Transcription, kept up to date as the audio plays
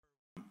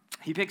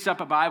he picks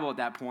up a Bible at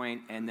that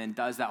point and then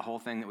does that whole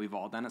thing that we've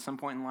all done at some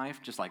point in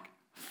life, just like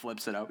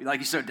flips it up. Like,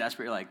 you're so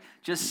desperate, you're like,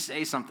 just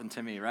say something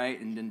to me, right?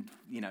 And then,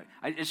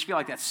 I just feel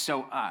like that's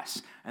so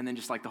us. And then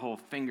just like the whole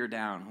finger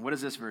down. What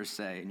does this verse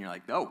say? And you're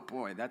like, oh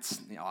boy,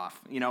 that's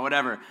off,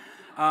 whatever.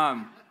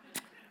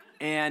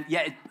 And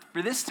yet,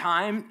 for this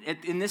time,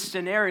 in this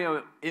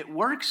scenario, it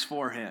works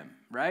for him,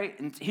 right?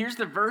 And here's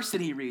the verse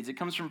that he reads. It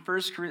comes from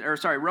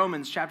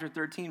Romans chapter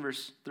 13,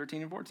 verse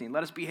 13 and 14.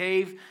 Let us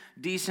behave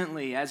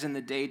decently as in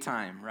the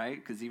daytime, right?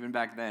 Because even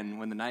back then,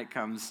 when the night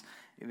comes,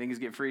 things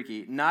get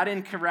freaky. Not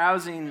in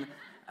carousing,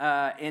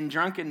 in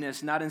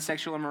drunkenness, not in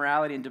sexual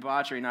immorality and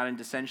debauchery, not in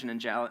dissension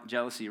and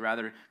jealousy.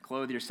 Rather,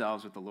 clothe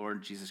yourselves with the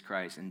Lord Jesus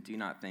Christ and do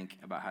not think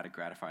about how to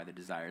gratify the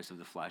desires of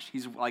the flesh.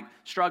 He's like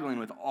struggling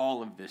with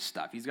all of this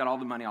stuff. He's got all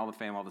the money, all the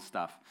fame, all the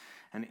stuff.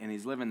 And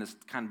he's living this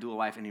kind of dual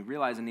life, and he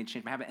realized I need to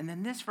change my habit. And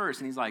then this verse,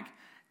 and he's like,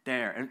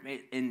 there.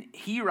 And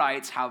he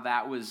writes how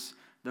that was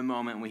the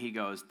moment when he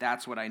goes,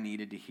 that's what I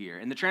needed to hear.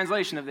 And the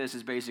translation of this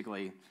is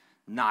basically,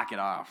 knock it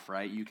off,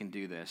 right? You can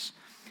do this.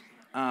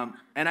 And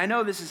I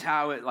know this is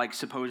how it like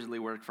supposedly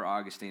worked for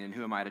Augustine, and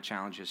who am I to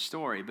challenge his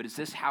story, but is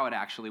this how it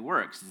actually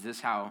works? Is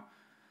this how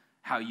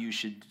you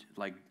should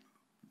like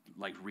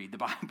read the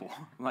Bible?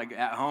 Like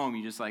at home,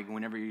 you just like,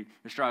 whenever you're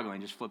struggling,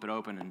 just flip it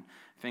open and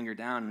finger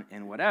down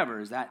and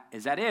whatever. Is that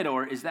it?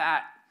 Or is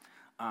that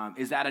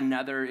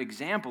another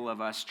example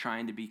of us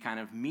trying to be kind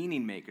of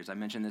meaning makers? I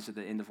mentioned this at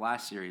the end of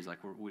last series. Like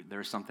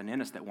there's something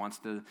in us that wants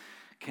to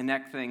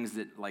connect things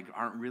that like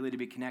aren't really to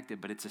be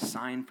connected, but it's a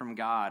sign from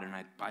God. And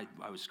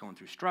I was going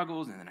through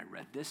struggles, and then I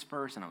read this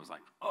verse, and I was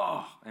like,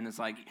 oh. And it's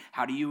like,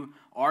 how do you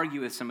argue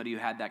with somebody who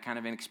had that kind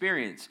of an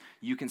experience?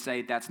 You can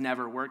say, that's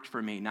never worked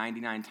for me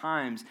 99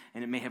 times,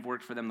 and it may have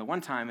worked for them the one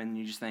time, and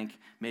you just think,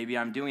 maybe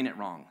I'm doing it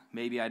wrong.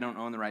 Maybe I don't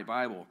own the right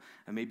Bible.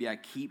 And maybe I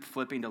keep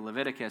flipping to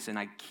Leviticus, and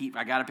I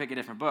got to pick a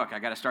different book. I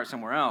got to start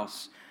somewhere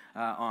else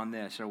on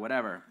this or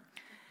whatever.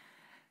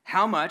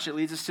 How much, it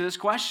leads us to this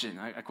question,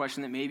 a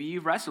question that maybe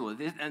you've wrestled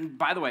with. And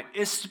by the way,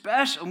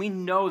 especially, we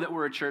know that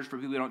we're a church for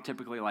people who don't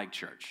typically like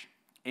church.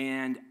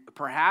 And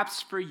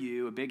perhaps for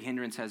you, a big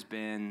hindrance has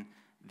been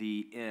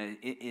the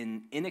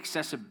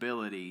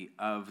inaccessibility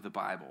of the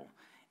Bible.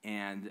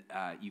 And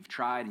you've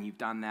tried and you've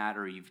done that,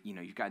 or you've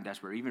gotten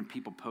desperate. Or even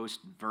people post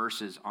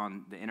verses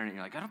on the internet. And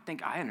you're like, I don't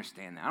think I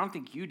understand that. I don't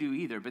think you do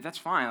either, but that's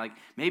fine. Like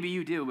maybe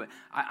you do, but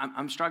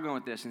I'm struggling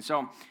with this. And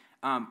so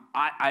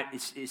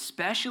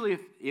especially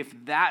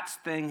if that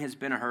thing has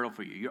been a hurdle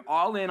for you. You're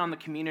all in on the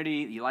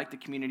community. You like the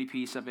community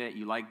piece of it.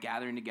 You like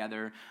gathering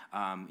together.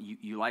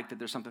 You like that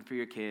there's something for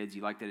your kids.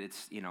 You like that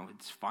it's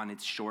it's fun.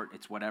 It's short.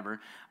 It's whatever.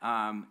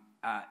 And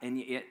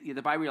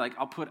the Bible, you're like,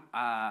 I'll put.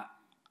 I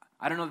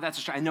don't know if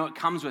that's I know it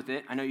comes with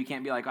it. I know you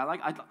can't be like, I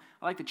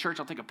like the church.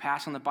 I'll take a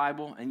pass on the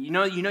Bible. And you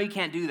know you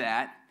can't do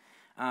that.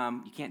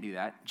 You can't do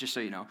that. Just so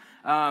you know.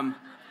 In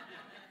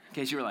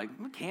case you were like,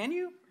 can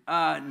you?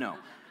 No.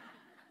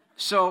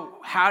 So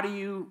how do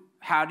you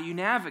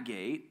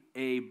navigate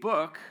a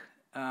book,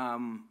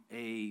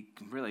 a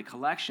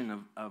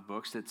collection of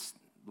books that's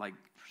like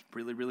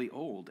really, really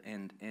old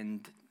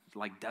and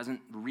like doesn't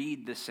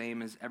read the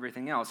same as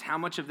everything else? How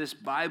much of this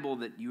Bible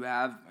that you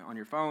have on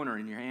your phone or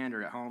in your hand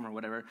or at home or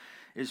whatever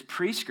is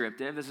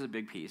prescriptive? This is a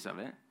big piece of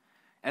it.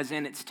 As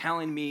in, it's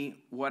telling me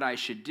what I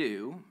should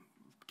do.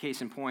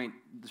 Case in point,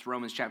 this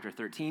Romans chapter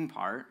 13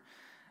 part.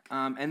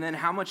 And then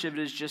how much of it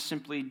is just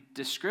simply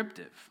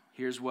descriptive?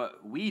 Here's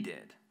what we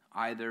did.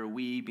 Either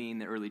we being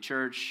the early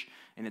church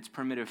in its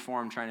primitive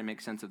form trying to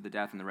make sense of the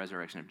death and the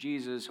resurrection of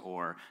Jesus,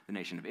 or the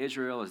nation of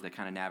Israel as they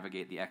kind of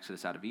navigate the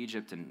exodus out of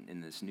Egypt and in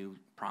this new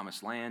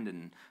promised land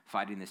and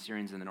fighting the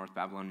Syrians in the north,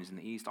 Babylonians in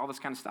the east, all this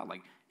kind of stuff.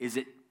 Like, is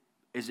it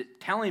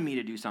telling me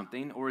to do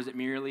something, or is it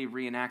merely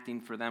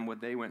reenacting for them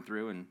what they went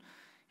through, and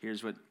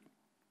here's what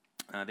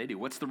they do?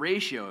 What's the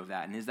ratio of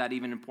that, and is that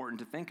even important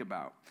to think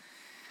about?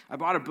 I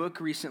bought a book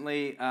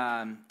recently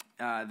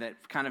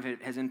that kind of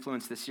has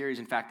influenced this series.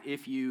 In fact,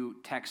 if you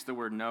text the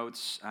word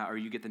notes or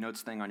you get the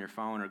notes thing on your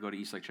phone or go to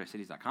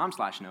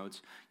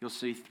eastlaketricities.com/notes, you'll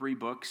see 3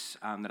 books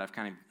that I've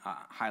kind of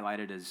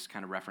highlighted as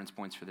kind of reference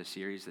points for this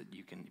series that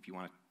you can, if you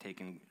want to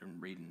take and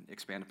read and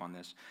expand upon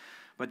this.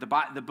 But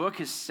the book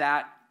has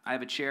sat, I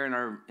have a chair in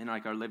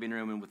our living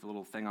room and with a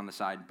little thing on the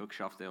side,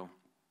 bookshelf deal.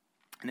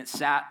 And it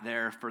sat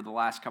there for the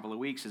last couple of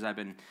weeks as I've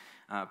been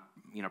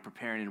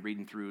preparing and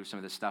reading through some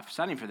of this stuff,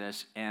 studying for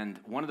this. And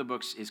one of the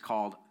books is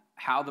called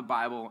How the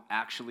Bible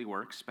Actually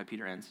Works by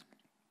Peter Enns.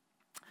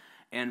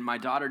 And my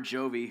daughter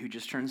Jovi, who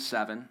just turned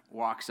 7,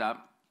 walks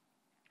up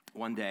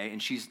one day,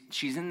 and she's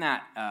in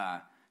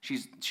that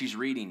she's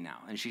reading now,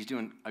 and she's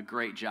doing a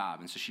great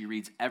job. And so she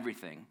reads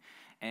everything,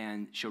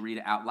 and she'll read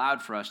it out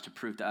loud for us to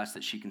prove to us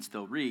that she can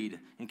still read,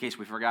 in case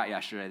we forgot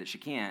yesterday that she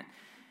can't.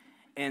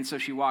 And so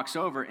she walks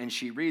over and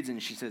she reads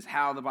and she says,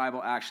 How the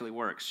Bible Actually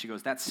Works. She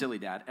goes, That's silly,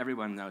 Dad.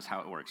 Everyone knows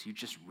how it works. You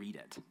just read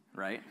it,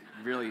 right?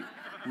 Really,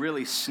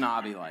 really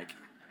snobby-like.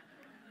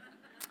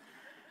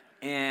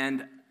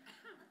 And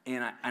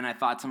I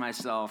thought to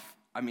myself,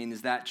 I mean,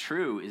 is that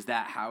true? Is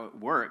that how it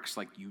works?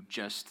 Like, you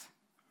just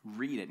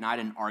read it. Now, I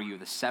didn't argue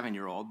with a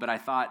 7-year-old, but I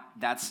thought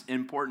that's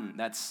important.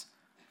 That's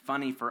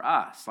funny for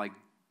us. Like,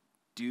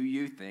 do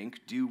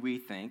we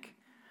think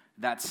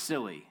that's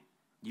silly?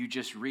 You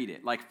just read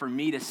it. Like, for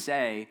me to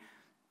say,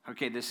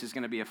 okay, this is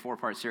going to be a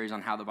 4-part series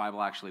on how the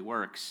Bible actually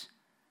works,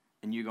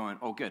 and you going,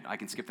 oh, good, I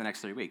can skip the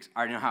next 3 weeks. I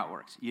already know how it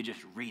works. You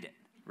just read it,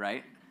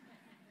 right?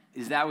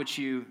 Is that what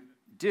you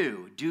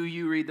do? Do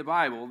you read the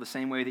Bible the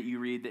same way that you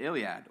read the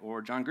Iliad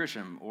or John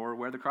Grisham or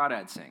Where the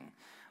Crawdads Sing?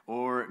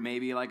 Or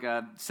maybe like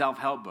a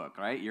self-help book,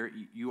 right?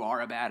 You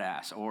are a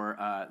badass, or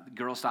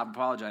Girl Stop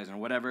Apologizing, or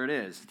whatever it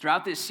is.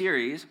 Throughout this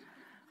series,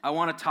 I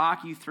want to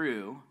talk you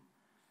through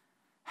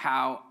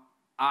how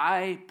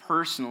I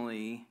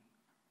personally,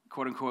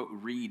 quote unquote,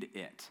 read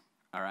it,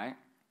 all right?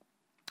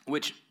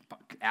 Which,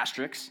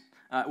 asterisks,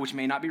 which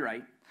may not be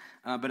right,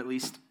 but at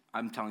least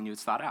I'm telling you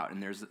it's thought out,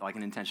 and there's like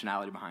an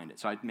intentionality behind it.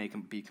 So I may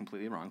be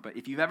completely wrong. But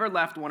if you've ever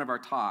left one of our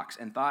talks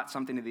and thought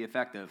something to the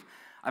effect of,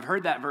 I've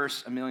heard that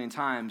verse a million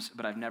times,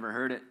 but I've never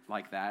heard it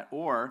like that.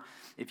 Or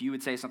if you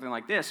would say something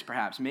like this,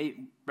 perhaps,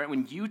 Brent,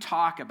 when you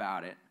talk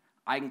about it,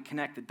 I can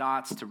connect the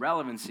dots to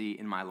relevancy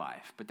in my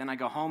life. But then I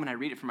go home and I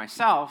read it for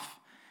myself,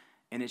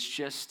 and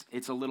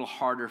it's a little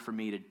harder for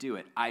me to do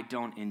it. I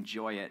don't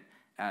enjoy it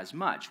as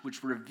much,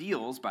 which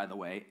reveals, by the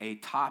way, a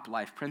top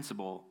life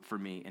principle for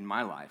me in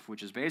my life,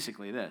 which is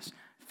basically this: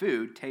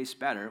 food tastes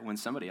better when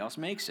somebody else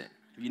makes it.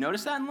 Have you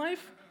noticed that in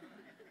life?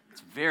 It's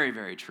very,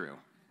 very true.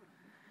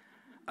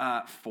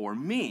 For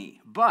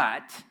me,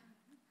 but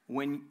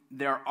when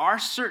there are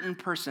certain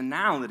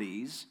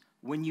personalities,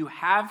 when you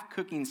have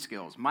cooking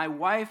skills, my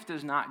wife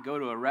does not go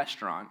to a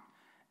restaurant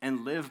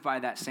and live by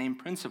that same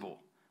principle.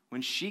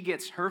 When she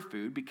gets her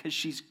food, because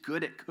she's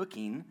good at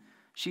cooking,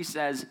 she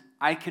says,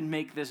 I can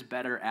make this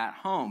better at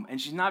home. And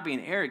she's not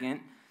being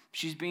arrogant,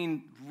 she's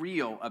being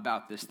real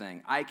about this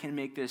thing. I can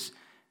make this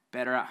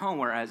better at home,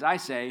 whereas I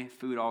say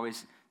food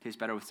always tastes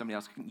better with somebody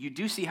else cooking. You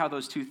do see how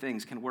those two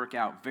things can work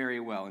out very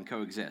well and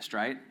coexist,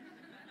 right?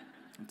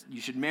 You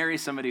should marry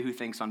somebody who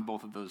thinks on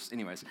both of those.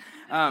 Anyways.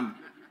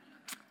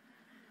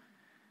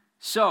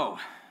 So,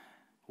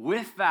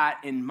 with that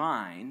in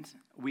mind,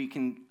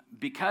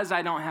 because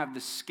I don't have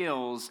the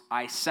skills,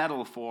 I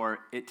settle for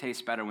it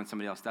tastes better when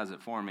somebody else does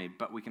it for me.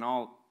 But we can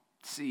all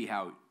see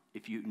how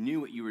if you knew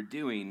what you were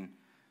doing,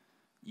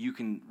 you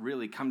can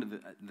really come to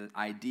the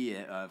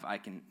idea of I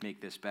can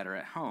make this better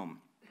at home.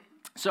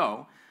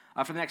 So,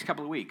 for the next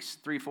couple of weeks,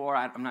 3, 4,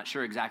 I'm not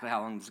sure exactly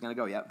how long this is going to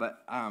go yet,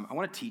 but I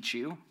want to teach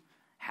you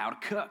how to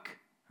cook,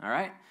 all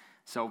right?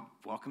 So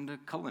welcome to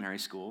culinary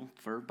school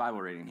for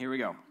Bible reading. Here we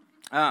go.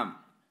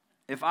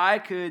 If I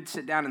could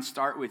sit down and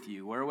start with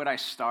you, where would I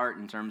start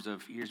in terms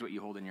of here's what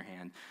you hold in your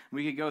hand?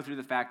 We could go through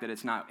the fact that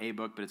it's not a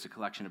book, but it's a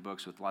collection of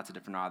books with lots of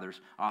different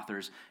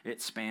authors.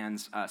 It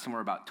spans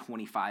somewhere about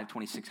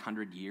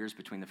 2,600 years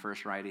between the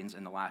first writings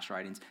and the last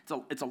writings.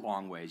 It's a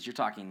long ways. You're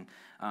talking,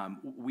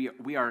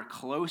 we are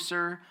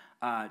closer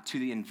to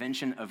the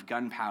invention of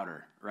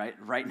gunpowder,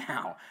 right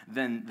now,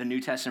 than the New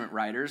Testament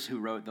writers who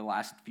wrote the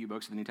last few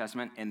books of the New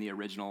Testament and the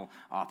original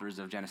authors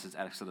of Genesis,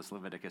 Exodus,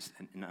 Leviticus,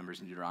 and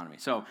Numbers, and Deuteronomy.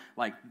 So,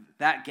 like,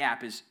 that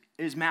gap is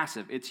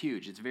massive. It's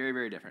huge. It's very,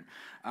 very different.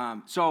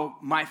 So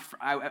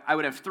I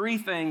would have 3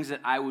 things that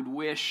I would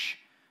wish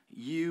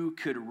you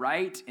could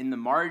write in the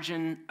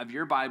margin of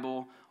your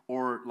Bible,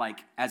 or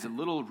like as a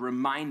little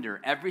reminder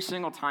every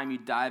single time you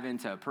dive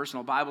into a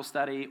personal Bible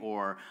study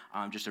or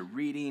just a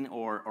reading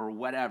or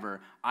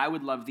whatever. I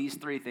would love these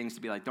 3 things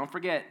to be like, don't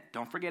forget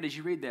as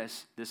you read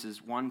this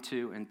is 1,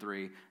 2, and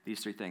 3,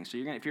 these 3 things. So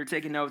if you're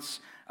taking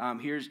notes,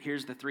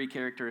 here's the 3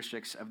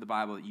 characteristics of the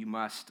Bible that you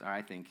must,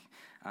 I think,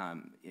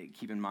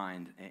 keep in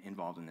mind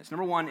involved in this.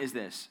 Number 1 is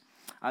this.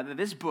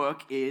 This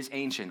book is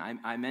ancient.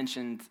 I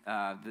mentioned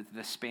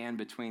the span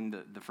between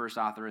the first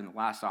author and the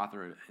last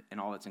author and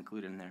all that's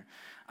included in there.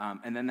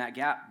 And then that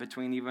gap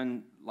between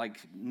even like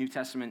New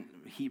Testament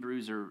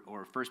Hebrews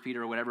or 1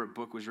 Peter or whatever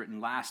book was written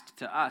last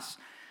to us.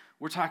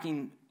 We're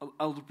talking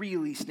a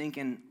really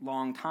stinking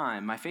long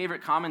time. My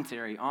favorite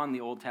commentary on the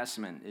Old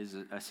Testament is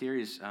a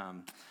series,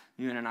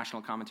 New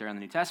International Commentary on the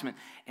New Testament,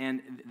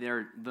 and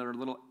their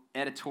little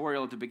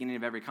editorial at the beginning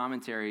of every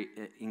commentary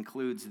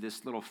includes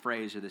this little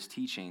phrase or this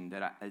teaching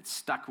that it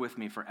stuck with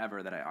me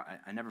forever that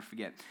I never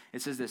forget.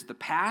 It says this: the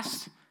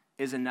past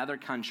is another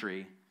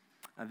country.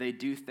 They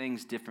do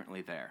things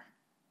differently there.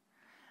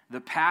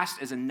 The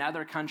past is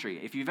another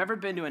country. If you've ever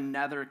been to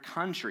another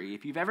country,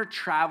 if you've ever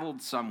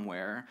traveled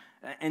somewhere,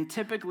 and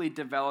typically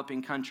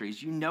developing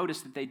countries, you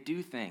notice that they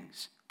do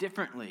things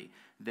differently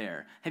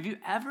there. Have you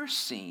ever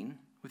seen,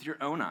 with your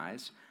own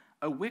eyes,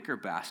 a wicker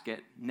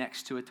basket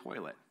next to a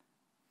toilet?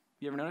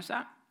 You ever notice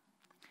that?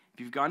 If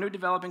you've gone to a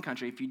developing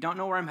country, if you don't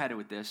know where I'm headed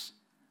with this,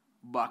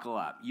 buckle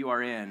up. You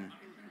are in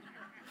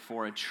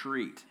for a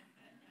treat.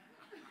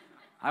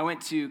 I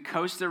went to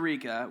Costa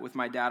Rica with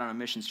my dad on a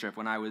mission trip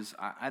when I was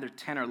either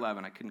 10 or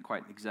 11. I couldn't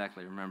quite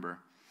exactly remember.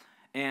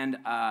 And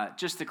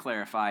just to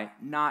clarify,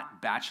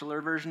 not bachelor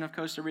version of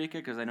Costa Rica,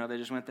 because I know they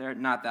just went there.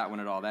 Not that one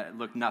at all. That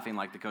looked nothing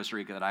like the Costa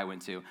Rica that I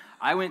went to.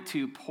 I went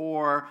to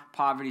poor,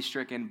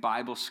 poverty-stricken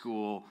Bible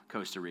school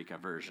Costa Rica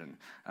version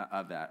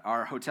of that.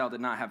 Our hotel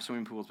did not have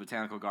swimming pools,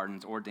 botanical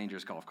gardens, or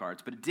dangerous golf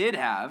carts, but it did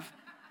have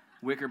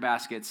wicker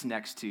baskets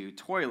next to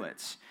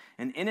toilets.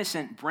 And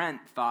innocent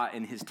Brent thought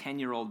in his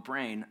 10-year-old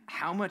brain,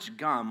 how much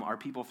gum are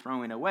people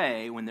throwing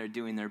away when they're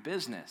doing their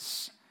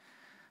business?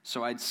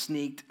 So I'd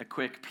sneaked a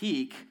quick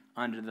peek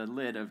under the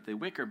lid of the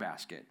wicker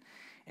basket.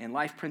 And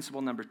life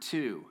principle number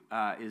 2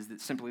 is that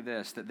simply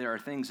this, that there are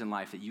things in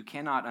life that you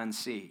cannot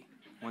unsee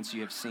once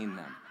you have seen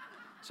them.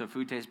 So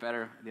food tastes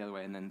better the other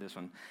way, and then this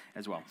one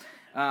as well.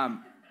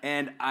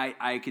 And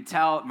I could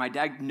tell, my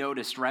dad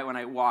noticed right when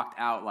I walked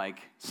out, like,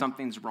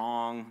 something's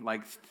wrong,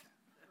 like,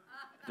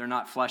 they're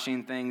not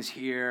flushing things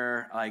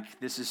here, like,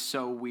 this is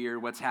so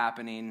weird, what's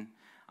happening?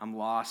 I'm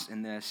lost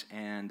in this.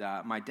 And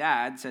my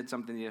dad said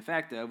something to the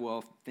effect of,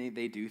 well,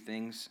 they do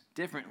things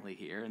differently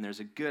here, and there's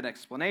a good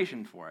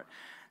explanation for it.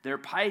 Their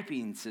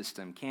piping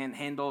system can't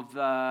handle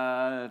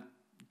the...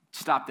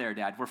 Stop there,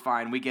 Dad. We're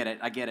fine. We get it.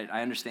 I get it.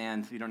 I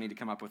understand. You don't need to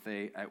come up with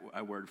a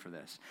word for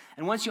this.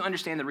 And once you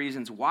understand the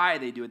reasons why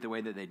they do it the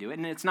way that they do it,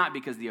 and it's not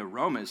because the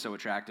aroma is so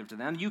attractive to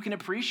them, you can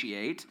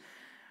appreciate,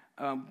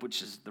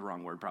 which is the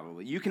wrong word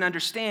probably, you can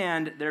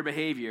understand their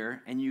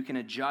behavior and you can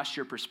adjust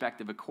your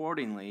perspective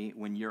accordingly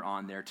when you're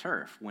on their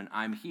turf. When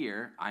I'm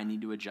here, I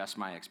need to adjust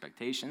my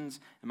expectations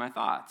and my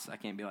thoughts. I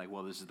can't be like,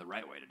 well, this is the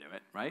right way to do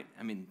it, right?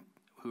 I mean,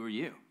 who are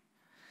you?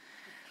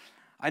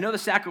 I know the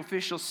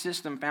sacrificial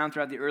system found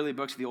throughout the early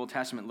books of the Old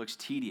Testament looks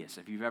tedious.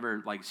 If you've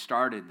ever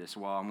started this,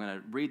 well, I'm going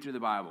to read through the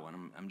Bible,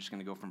 and I'm just going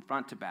to go from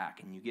front to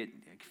back, and you get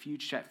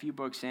a few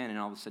books in, and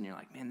all of a sudden you're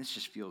like, man, this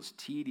just feels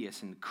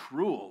tedious and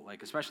cruel,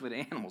 especially to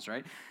animals,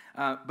 right?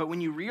 But when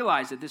you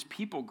realize that this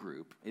people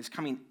group is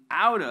coming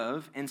out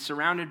of and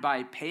surrounded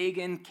by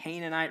pagan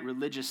Canaanite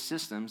religious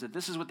systems, that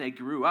this is what they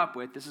grew up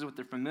with, this is what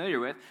they're familiar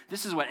with,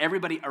 this is what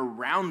everybody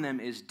around them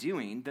is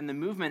doing, then the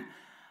movement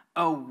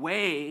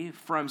away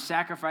from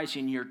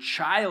sacrificing your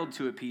child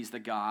to appease the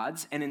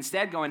gods and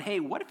instead going,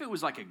 hey, what if it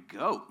was like a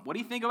goat? What do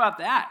you think about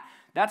that?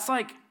 That's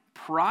like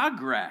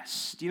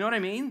progress. Do you know what I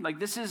mean?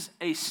 This is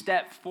a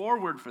step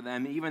forward for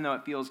them, even though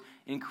it feels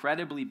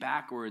incredibly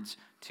backwards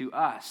to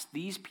us.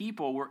 These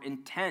people were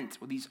intent,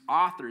 these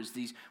authors,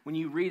 when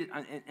you read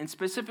it, and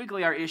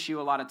specifically our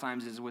issue a lot of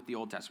times is with the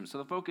Old Testament. So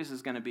the focus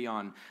is going to be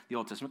on the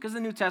Old Testament because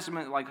the New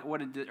Testament, what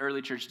did the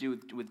early church do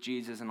with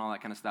Jesus and all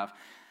that kind of stuff?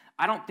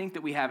 I don't think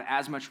that we have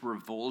as much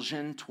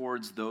revulsion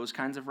towards those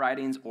kinds of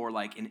writings or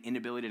an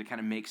inability to kind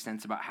of make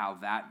sense about how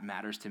that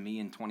matters to me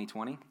in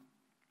 2020.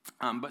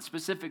 But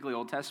specifically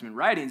Old Testament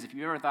writings, if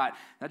you ever thought,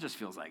 that just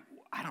feels like,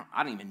 I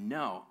don't even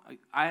know.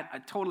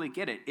 I totally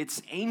get it.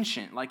 It's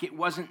ancient. It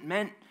wasn't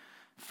meant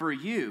for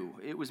you.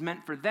 It was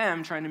meant for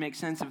them trying to make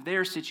sense of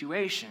their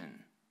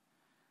situation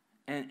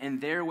and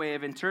their way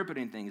of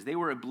interpreting things. They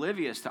were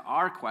oblivious to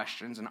our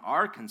questions and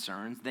our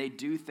concerns. They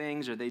do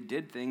things or they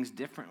did things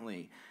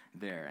differently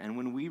there. And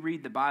when we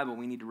read the Bible,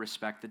 we need to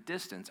respect the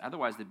distance.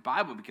 Otherwise, the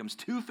Bible becomes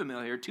too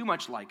familiar, too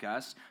much like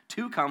us,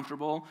 too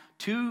comfortable,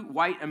 too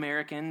white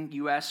American,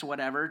 U.S.,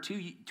 whatever,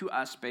 too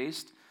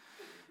us-based,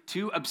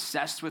 too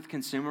obsessed with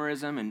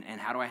consumerism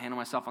and how do I handle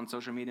myself on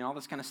social media and all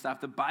this kind of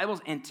stuff. The Bible's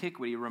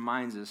antiquity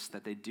reminds us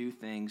that they do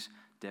things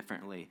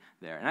differently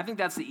there. And I think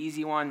that's the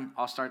easy one.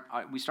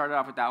 We started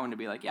off with that one to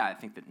be like, yeah, I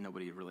think that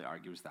nobody really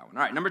argues that one.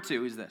 All right, number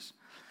 2 is this.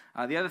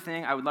 The other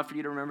thing, I would love for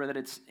you to remember that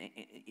it's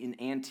in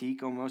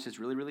antique almost. It's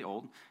really, really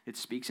old. It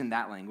speaks in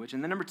that language.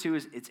 And then number 2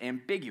 is it's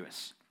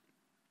ambiguous.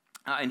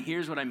 And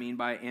here's what I mean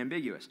by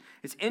ambiguous.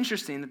 It's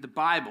interesting that the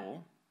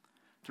Bible,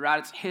 throughout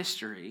its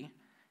history,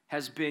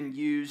 has been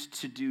used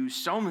to do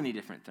so many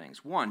different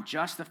things. 1,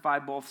 justify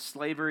both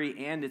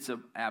slavery and its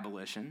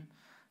abolition.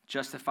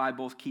 Justify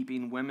both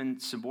keeping women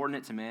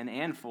subordinate to men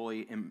and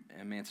fully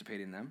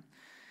emancipating them.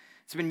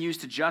 It's been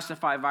used to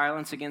justify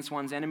violence against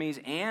one's enemies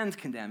and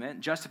condemn it,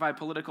 justify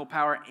political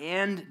power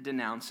and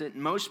denounce it.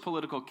 Most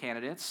political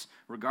candidates,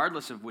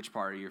 regardless of which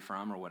party you're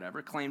from or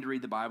whatever, claim to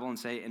read the Bible and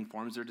say it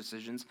informs their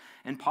decisions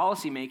and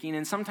policy making,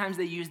 and sometimes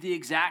they use the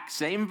exact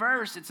same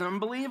verse. It's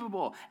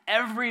unbelievable.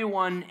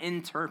 Everyone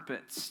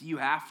interprets. You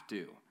have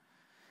to.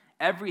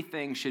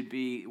 Everything should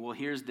be, well,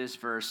 here's this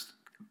verse,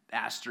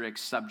 asterisk,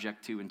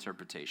 subject to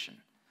interpretation.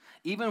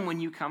 Even when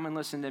you come and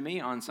listen to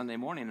me on Sunday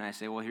morning and I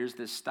say, well, here's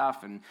this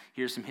stuff and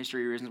here's some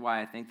history reasons why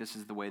I think this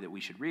is the way that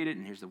we should read it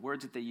and here's the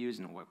words that they use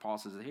and what Paul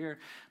says here,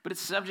 but it's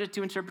subject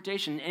to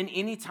interpretation. And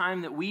any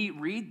time that we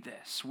read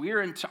this,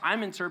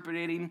 I'm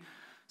interpreting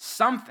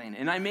something,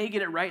 and I may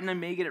get it right and I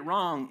may get it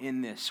wrong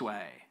in this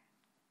way.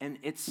 And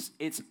it's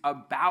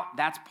about,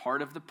 that's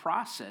part of the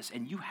process,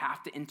 and you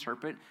have to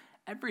interpret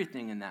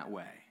everything in that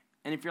way.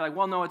 And if you're like,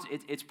 well, no,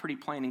 it's pretty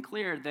plain and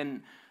clear,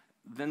 then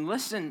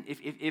listen.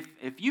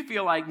 If you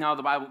feel like, no,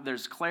 the Bible,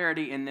 there's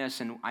clarity in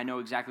this, and I know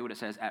exactly what it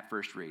says at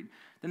first read,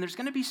 then there's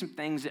going to be some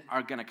things that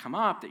are going to come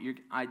up that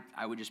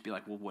I would just be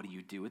like, well, what do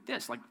you do with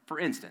this? For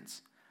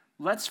instance,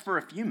 let's for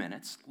a few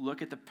minutes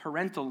look at the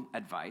parental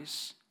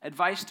advice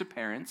to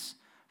parents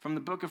from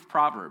the book of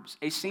Proverbs,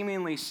 a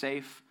seemingly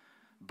safe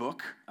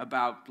book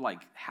about like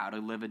how to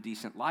live a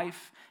decent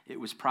life. It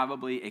was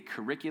probably a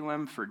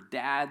curriculum for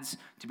dads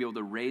to be able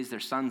to raise their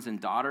sons and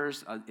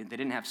daughters. They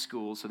didn't have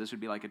schools, so this would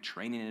be like a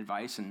training and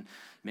advice and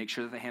make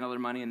sure that they handle their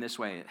money in this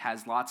way. It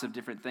has lots of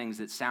different things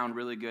that sound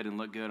really good and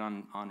look good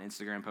on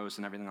Instagram posts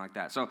and everything like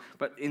that. So,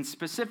 but in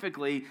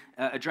specifically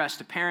addressed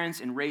to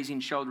parents and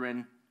raising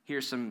children,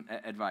 here's some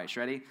advice.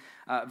 Ready?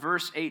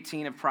 Verse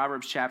 18 of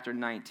Proverbs chapter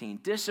 19.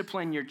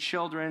 Discipline your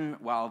children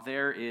while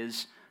there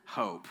is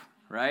hope,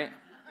 right?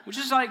 Which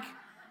is like,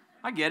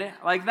 I get it.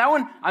 Like that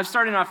one, I'm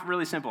starting off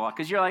really simple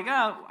because you're like,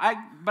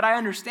 but I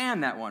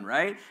understand that one,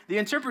 right? The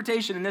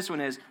interpretation in this one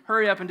is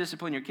hurry up and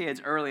discipline your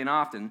kids early and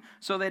often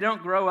so they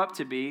don't grow up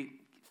to be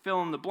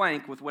fill in the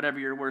blank with whatever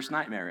your worst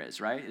nightmare is,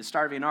 right? A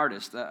starving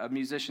artist, a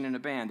musician in a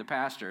band, a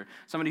pastor,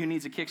 somebody who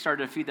needs a Kickstarter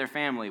to feed their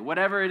family.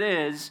 Whatever it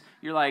is,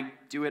 you're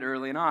like, do it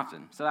early and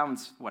often. So that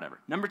one's whatever.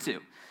 Number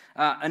 2,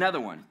 another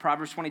one,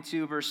 Proverbs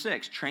 22, verse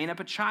 6, train up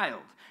a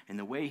child in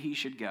the way he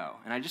should go.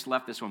 And I just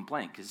left this one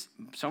blank because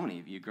so many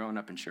of you growing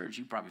up in church,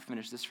 you probably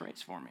finished this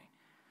phrase for me.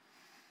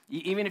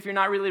 Even if you're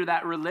not really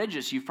that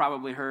religious, you've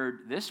probably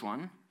heard this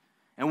one.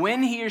 And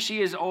when he or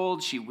she is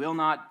old, she will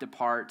not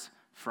depart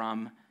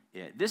from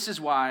it. This is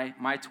why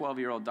my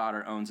 12-year-old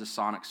daughter owns a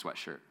Sonic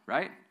sweatshirt,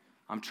 right?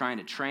 I'm trying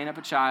to train up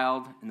a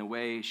child in the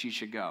way she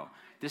should go.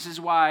 This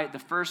is why the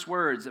first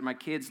words that my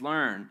kids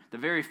learn, the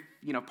very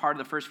part of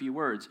the first few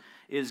words,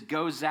 is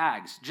go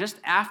Zags, just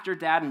after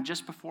dad and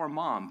just before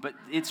mom. But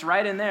it's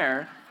right in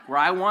there where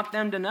I want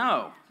them to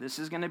know this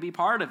is going to be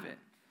part of it.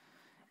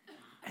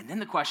 And then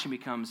the question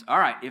becomes, all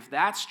right, if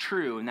that's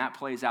true and that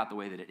plays out the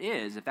way that it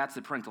is, if that's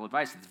the parental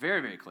advice, it's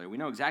very, very clear. We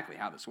know exactly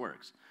how this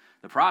works.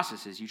 The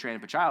process is you train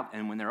up a child,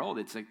 and when they're old,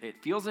 it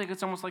feels like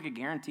it's almost like a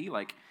guarantee,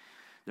 like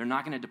they're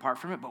not going to depart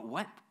from it. But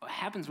what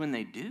happens when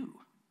they do?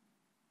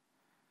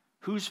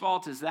 Whose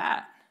fault is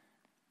that?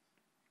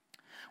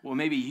 Well,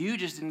 maybe you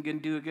just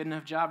didn't do a good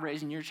enough job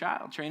raising your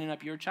child, training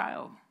up your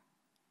child.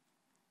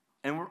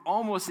 And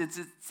it's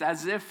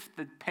as if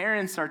the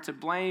parents are to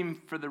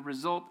blame for the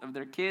result of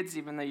their kids,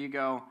 even though you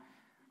go,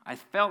 I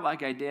felt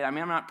like I did. I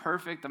mean, I'm not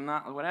perfect, I'm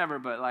not whatever,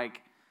 but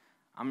like,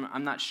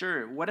 I'm not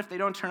sure. What if they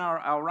don't turn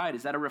out right?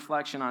 Is that a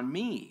reflection on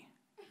me?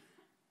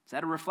 Is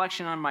that a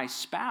reflection on my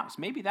spouse?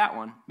 Maybe that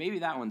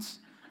one's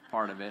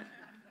part of it.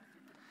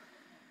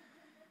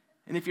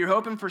 And if you're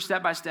hoping for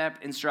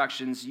step-by-step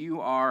instructions, you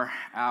are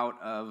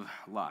out of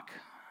luck.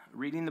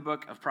 Reading the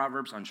book of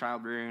Proverbs on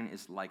child rearing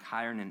is like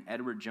hiring an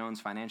Edward Jones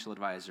financial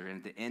advisor, and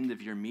at the end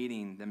of your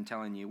meeting, them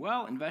telling you,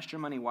 well, invest your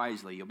money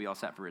wisely, you'll be all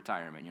set for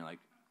retirement. And you're like,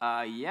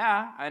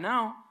 yeah, I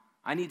know.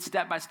 I need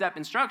step-by-step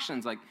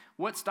instructions. Like,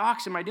 what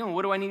stocks am I doing?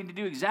 What do I need to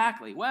do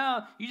exactly?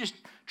 Well, you just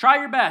try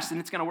your best, and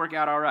it's going to work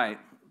out all right.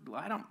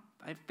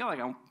 I feel like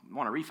I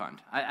want a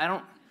refund.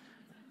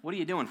 What are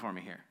you doing for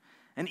me here?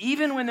 And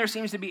even when there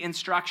seems to be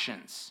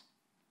instructions,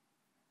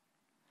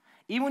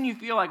 even when you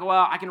feel like,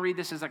 well, I can read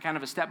this as a kind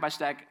of a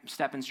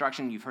step-by-step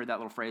instruction, you've heard that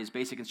little phrase,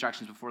 basic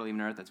instructions before leaving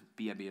earth, that's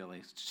BIBLE,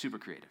 it's super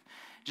creative.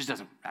 It just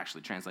doesn't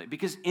actually translate.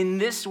 Because in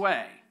this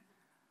way,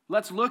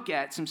 let's look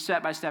at some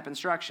step-by-step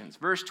instructions.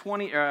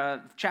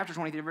 Chapter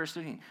 23, verse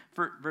 13.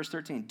 Verse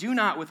 13, do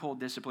not withhold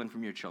discipline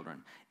from your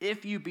children.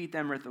 If you beat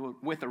them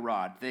with a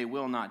rod, they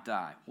will not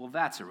die. Well,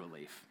 that's a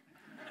relief.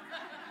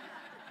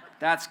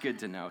 That's good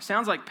to know.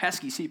 Sounds like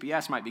pesky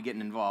CPS might be getting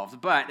involved,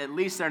 but at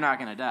least they're not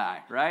going to die,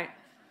 right?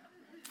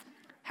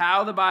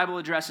 How the Bible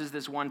addresses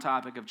this one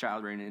topic of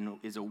child rearing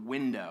is a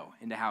window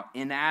into how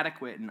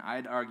inadequate, and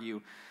I'd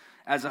argue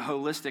as a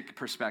holistic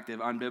perspective,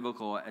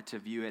 unbiblical, to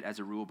view it as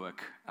a rule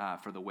book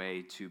for the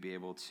way to be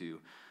able to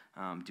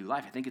do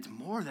life. I think it's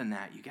more than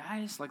that, you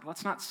guys. Like,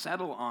 let's not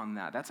settle on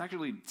that. That's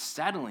actually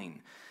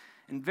settling.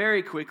 And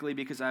very quickly,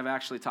 because I've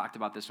actually talked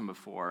about this one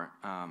before,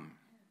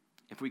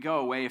 if we go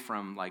away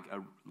from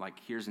like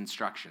here's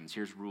instructions,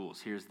 here's rules,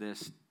 here's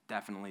this,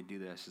 definitely do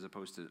this, as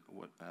opposed to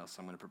what else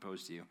I'm going to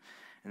propose to you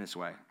in this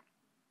way.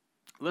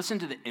 Listen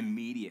to the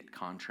immediate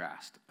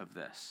contrast of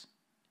this.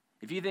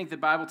 If you think the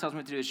Bible tells me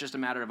what to do, it's just a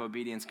matter of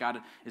obedience, God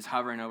is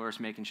hovering over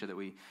us, making sure that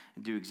we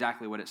do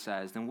exactly what it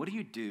says, then what do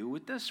you do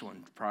with this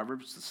one?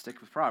 Proverbs, let's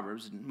stick with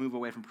Proverbs and move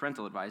away from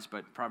parental advice,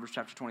 but Proverbs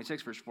chapter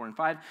 26, verse 4 and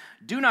 5,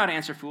 do not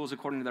answer fools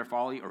according to their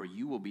folly, or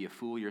you will be a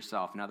fool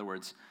yourself. In other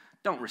words,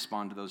 don't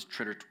respond to those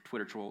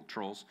Twitter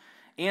trolls.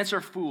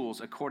 Answer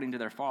fools according to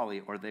their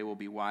folly, or they will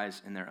be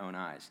wise in their own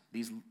eyes.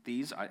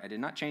 These I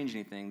did not change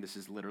anything. This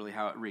is literally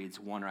how it reads,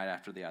 one right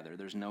after the other.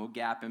 There's no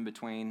gap in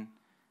between.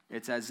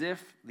 It's as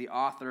if the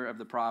author of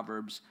the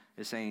Proverbs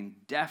is saying,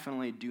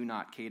 definitely do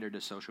not cater to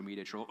social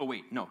media trolls. Oh,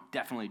 wait, no,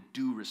 definitely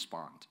do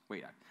respond.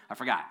 Wait, I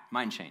forgot.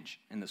 Mind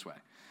change in this way.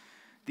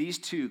 These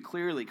two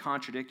clearly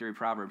contradictory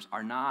proverbs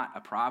are not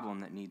a problem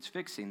that needs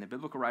fixing. The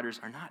biblical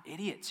writers are not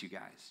idiots, you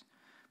guys.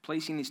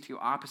 Placing these two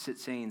opposite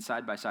sayings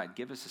side by side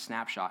give us a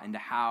snapshot into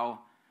how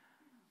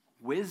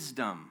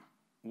wisdom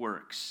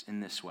works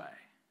in this way.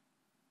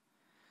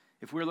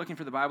 If we're looking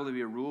for the Bible to be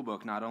a rule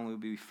book, not only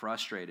will we be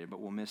frustrated, but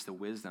we'll miss the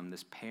wisdom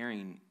this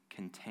pairing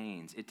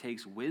contains. It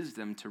takes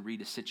wisdom to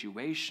read a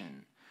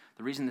situation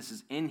The reason this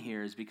is in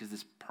here is because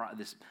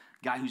this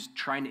guy who's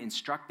trying to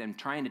instruct them,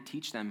 trying to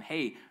teach them,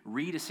 hey,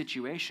 read a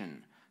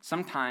situation.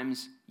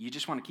 Sometimes you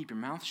just want to keep your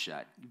mouth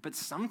shut, but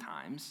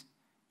sometimes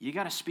you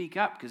got to speak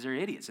up because they're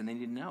idiots and they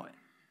need to know it.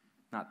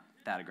 Not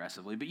that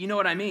aggressively, but you know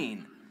what I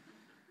mean.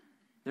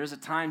 There's a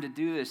time to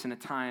do this and a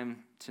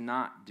time to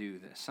not do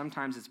this.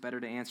 Sometimes it's better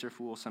to answer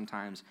fool,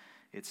 sometimes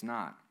it's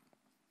not.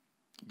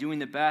 Doing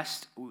the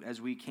best as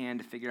we can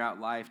to figure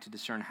out life, to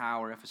discern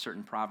how or if a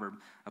certain proverb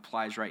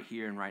applies right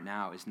here and right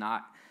now is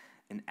not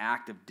an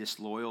act of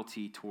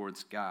disloyalty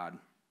towards God.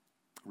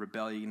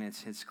 Rebellion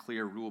is his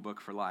clear rule book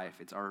for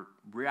life. It's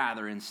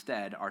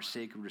instead our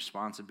sacred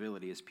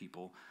responsibility as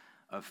people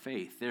of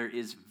faith. There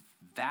is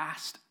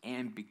vast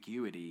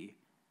ambiguity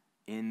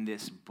in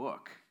this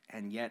book,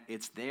 and yet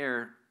it's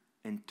there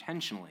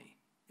intentionally.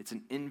 It's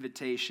an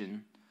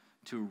invitation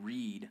to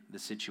read the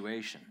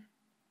situation.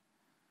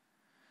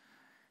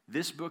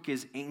 This book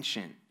is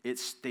ancient.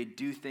 They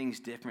do things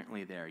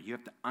differently there. You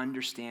have to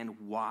understand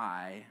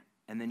why,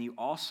 and then you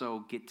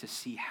also get to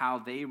see how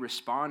they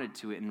responded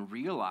to it and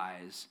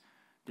realize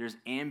there's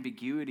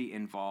ambiguity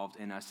involved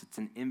in us. It's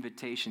an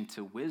invitation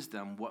to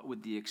wisdom. What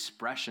would the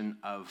expression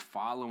of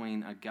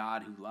following a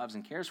God who loves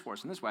and cares for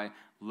us in this way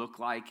look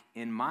like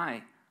in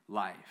my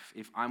life?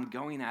 If I'm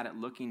going at it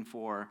looking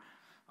for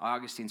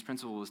Augustine's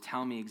principles,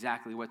 tell me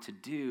exactly what to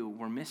do,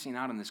 we're missing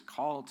out on this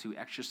call to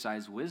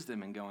exercise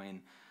wisdom and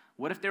going,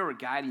 what if there were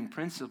guiding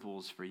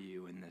principles for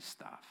you in this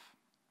stuff?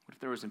 What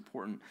if there was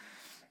important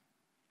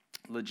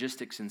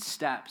logistics and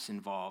steps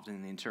involved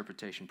in the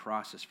interpretation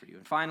process for you?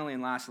 And finally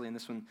and lastly, and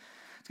this one,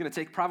 it's going to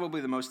take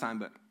probably the most time,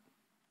 but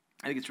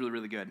I think it's really,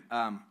 really good.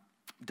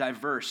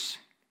 Diverse.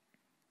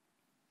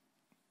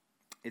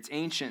 It's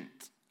ancient,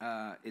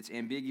 it's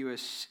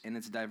ambiguous, and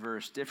it's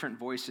diverse. Different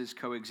voices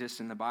coexist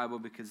in the Bible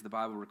because the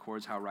Bible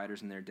records how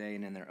writers in their day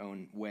and in their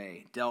own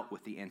way dealt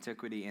with the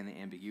antiquity and the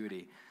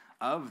ambiguity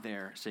of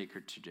their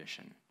sacred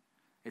tradition.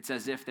 It's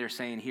as if they're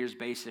saying, here's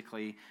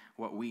basically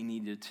what we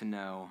needed to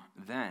know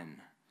then.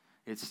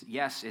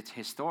 It's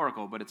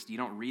historical, but you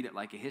don't read it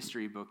like a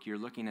history book. You're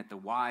looking at the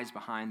whys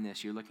behind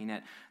this. You're looking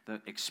at the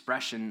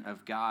expression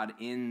of God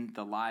in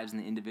the lives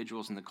and the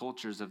individuals and the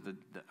cultures of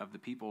the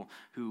people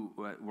who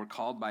were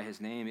called by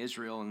his name,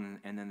 Israel, and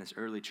then this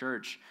early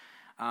church.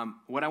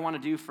 What I want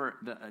to do for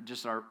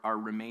just our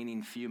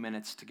remaining few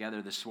minutes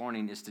together this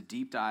morning is to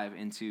deep dive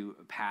into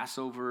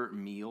Passover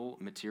meal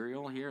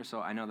material here.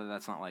 So I know that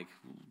that's not like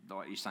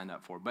what you signed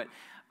up for, but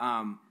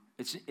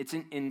it's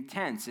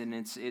intense, and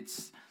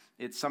it's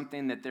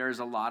something that there's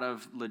a lot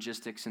of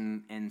logistics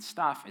and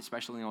stuff,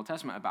 especially in the Old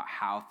Testament, about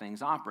how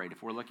things operate.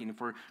 If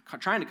we're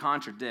trying to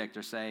contradict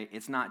or say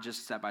it's not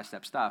just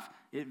step-by-step stuff,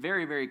 it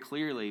very, very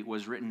clearly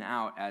was written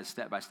out as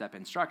step-by-step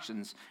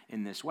instructions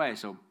in this way.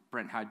 So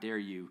Brent, how dare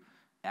you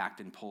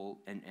act and pull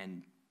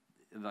and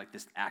like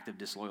this act of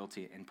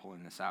disloyalty and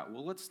pulling this out?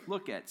 Well, let's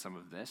look at some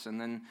of this, and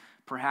then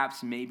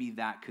perhaps maybe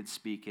that could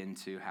speak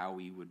into how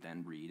we would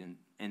then read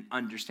and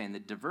understand the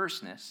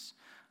diverseness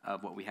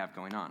of what we have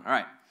going on. All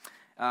right.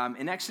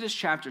 In Exodus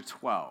chapter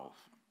 12,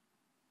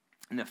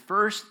 and the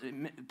first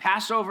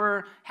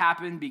Passover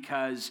happened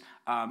because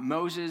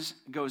Moses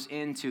goes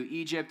into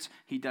Egypt.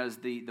 He does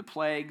the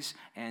plagues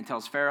and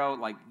tells Pharaoh,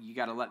 like, you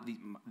got to let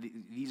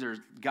these are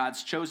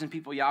God's chosen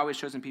people, Yahweh's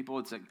chosen people.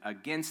 It's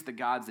against the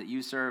gods that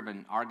you serve,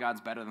 and our God's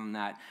better than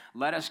that.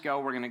 Let us go.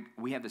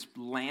 We have this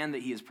land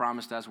that he has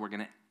promised us. We're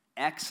going to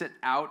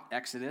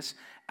Exodus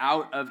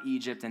out of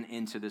Egypt and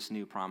into this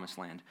new promised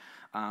land.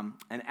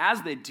 And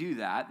as they do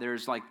that,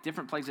 there's like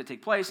different plagues that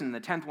take place, and the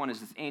 10th one is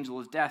this angel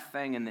of death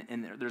thing,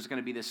 and there's going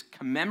to be this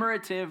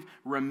commemorative,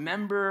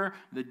 remember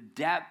the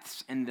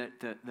depths and the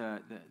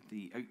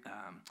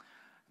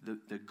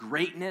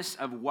greatness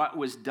of what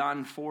was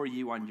done for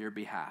you on your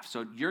behalf.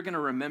 So you're going to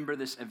remember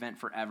this event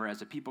forever.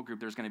 As a people group,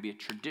 there's going to be a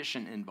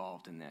tradition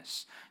involved in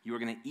this. You are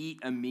going to eat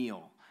a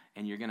meal,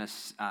 and you're going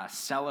to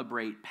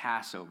celebrate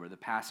Passover, the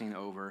passing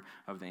over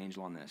of the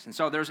angel on this. And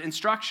so there's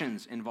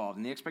instructions involved,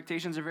 and the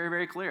expectations are very,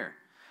 very clear.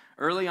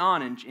 Early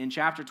on in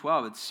chapter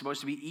 12, it's supposed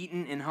to be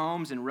eaten in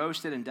homes and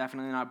roasted and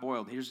definitely not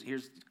boiled.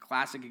 Here's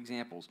classic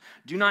examples.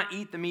 Do not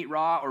eat the meat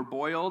raw or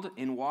boiled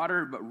in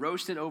water, but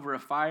roasted over a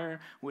fire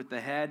with the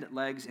head,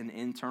 legs, and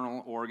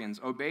internal organs.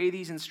 Obey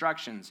these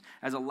instructions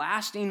as a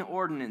lasting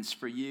ordinance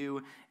for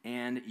you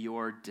and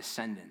your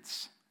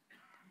descendants.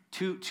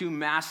 Two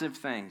massive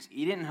things.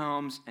 Eat it in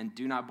homes and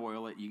do not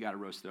boil it. You got to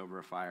roast it over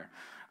a fire.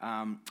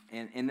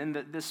 And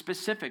then the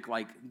specific,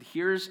 like,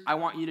 I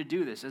want you to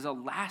do this as a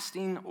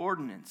lasting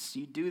ordinance.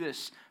 You do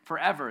this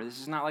forever. This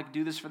is not like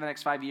do this for the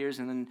next 5 years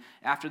and then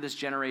after this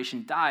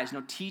generation dies.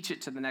 No, teach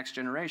it to the next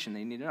generation.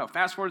 They need to know.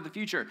 Fast forward to the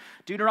future.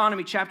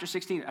 Deuteronomy chapter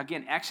 16.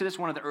 Again, Exodus,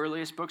 one of the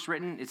earliest books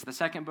written. It's the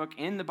second book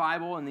in the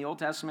Bible, in the Old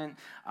Testament,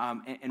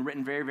 and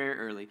written very, very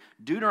early.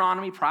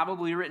 Deuteronomy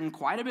probably written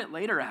quite a bit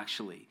later,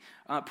 actually.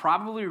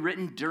 Probably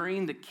written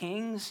during the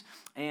kings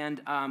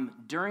and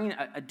during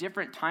a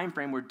different time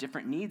frame where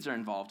different needs needs are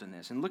involved in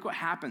this. And look what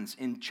happens.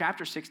 In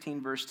chapter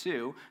 16, verse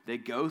 2, they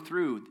go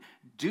through.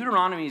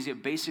 Deuteronomy is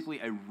basically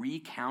a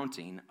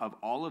recounting of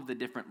all of the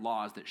different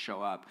laws that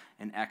show up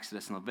in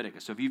Exodus and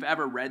Leviticus. So if you've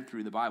ever read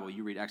through the Bible,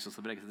 you read Exodus,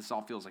 Leviticus, this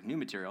all feels like new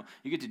material.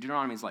 You get to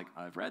Deuteronomy, it's like,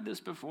 I've read this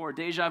before,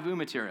 deja vu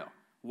material.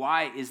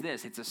 Why is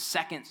this? It's a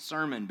second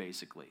sermon,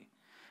 basically.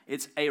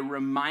 It's a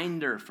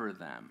reminder for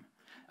them.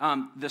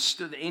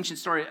 The ancient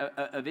story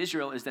of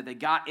Israel is that they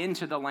got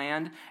into the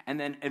land, and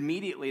then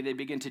immediately they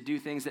begin to do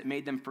things that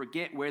made them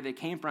forget where they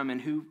came from and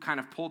who kind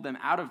of pulled them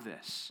out of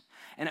this.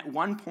 And at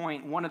one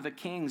point, one of the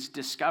kings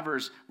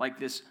discovers like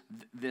literally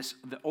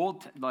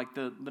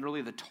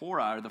the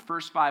Torah, or the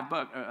first 5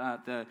 books,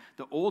 the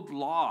old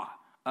law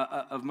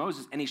of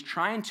Moses, and he's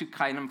trying to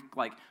kind of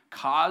like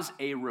cause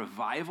a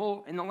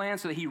revival in the land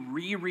so that he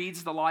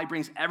rereads the law, he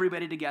brings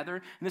everybody together,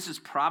 and this is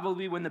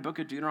probably when the book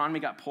of Deuteronomy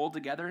got pulled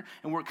together,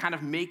 and we're kind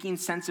of making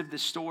sense of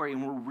this story,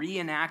 and we're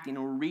reenacting,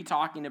 and we're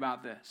re-talking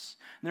about this.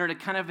 And they're at a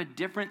kind of a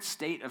different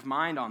state of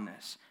mind on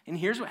this. And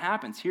here's what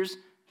happens.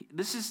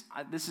 This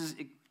is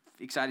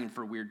exciting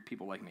for weird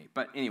people like me,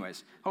 but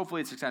anyways,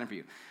 hopefully it's exciting for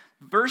you.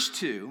 Verse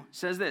 2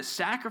 says this: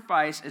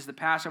 sacrifice as the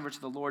Passover to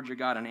the Lord your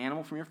God an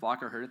animal from your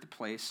flock or herd at the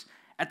place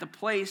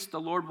the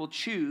Lord will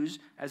choose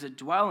as a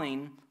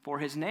dwelling for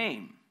his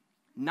name.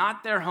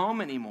 Not their home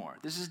anymore.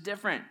 This is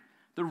different.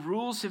 The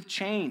rules have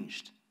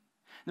changed.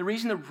 The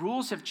reason the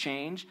rules have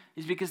changed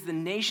is because the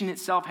nation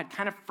itself had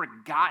kind of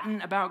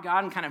forgotten about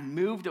God and kind of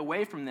moved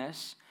away from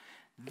this.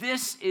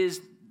 This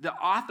is the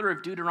author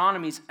of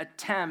Deuteronomy's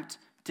attempt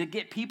to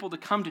get people to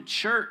come to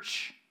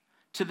church,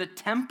 to the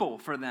temple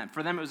for them.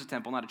 For them, it was a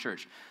temple, not a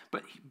church.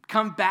 But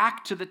come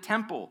back to the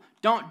temple.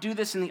 Don't do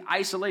this in the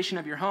isolation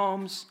of your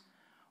homes.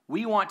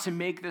 We want to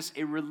make this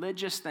a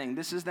religious thing.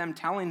 This is them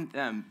telling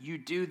them, you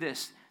do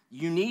this,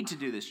 you need to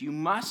do this, you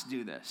must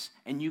do this,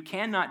 and you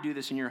cannot do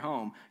this in your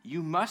home.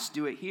 You must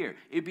do it here.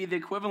 It'd be the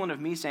equivalent of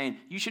me saying,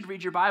 you should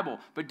read your Bible,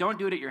 but don't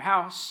do it at your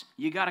house.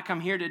 You got to come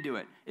here to do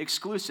it.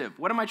 Exclusive.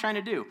 What am I trying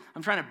to do?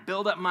 I'm trying to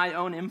build up my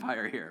own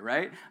empire here,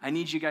 right? I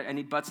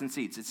need butts and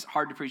seats. It's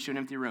hard to preach to an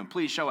empty room.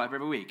 Please show up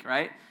every week,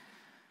 right?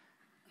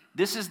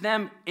 This is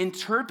them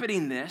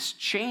interpreting this,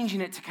 changing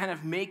it to kind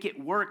of make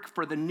it work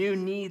for the new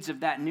needs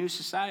of that new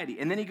society.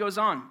 And then he goes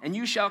on, and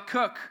you shall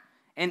cook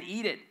and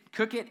eat it.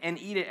 Cook it and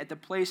eat it at the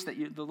place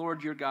that the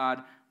Lord your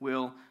God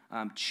will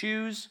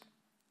choose.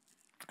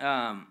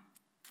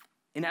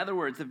 In other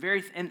words,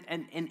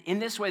 and in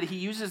this way that he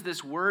uses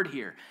this word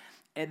here,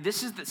 and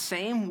this is the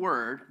same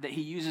word that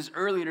he uses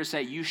earlier to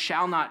say, you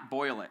shall not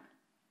boil it.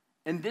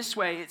 And this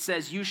way it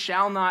says, you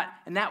shall not,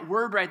 and that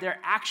word right there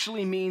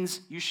actually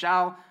means you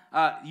shall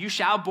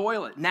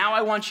boil it. Now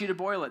I want you to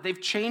boil it.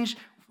 They've changed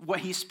what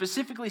he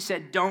specifically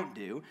said don't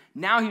do.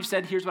 Now he's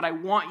said, here's what I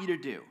want you to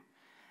do.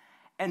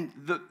 And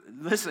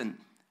listen,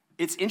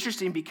 it's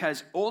interesting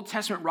because Old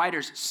Testament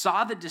writers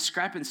saw the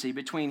discrepancy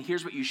between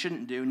here's what you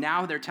shouldn't do.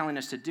 Now they're telling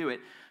us to do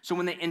it. So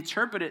when they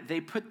interpret it, they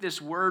put this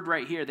word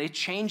right here. They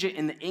change it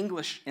in the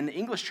English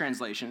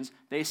translations.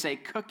 They say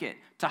cook it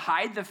to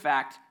hide the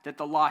fact that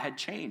the law had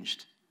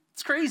changed.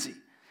 It's crazy.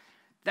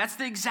 That's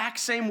the exact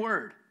same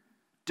word.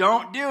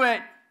 Don't do it.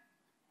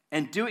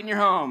 And do it in your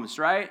homes,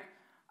 right?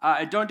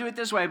 Don't do it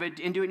this way, but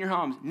do it in your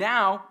homes.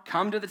 Now,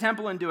 come to the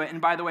temple and do it. And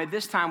by the way,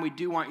 this time we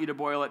do want you to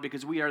boil it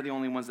because we are the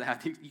only ones that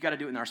have to. You got to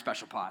do it in our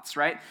special pots,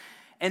 right?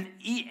 And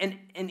eat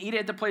it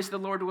at the place of the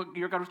Lord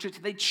your God will choose.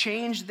 They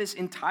changed this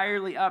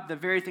entirely up. The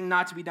very thing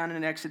not to be done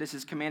in Exodus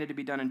is commanded to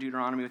be done in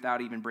Deuteronomy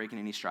without even breaking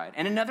any stride.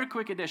 And another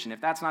quick addition,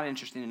 if that's not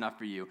interesting enough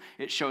for you,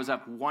 it shows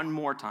up one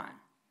more time.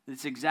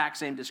 It's the exact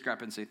same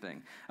discrepancy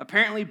thing.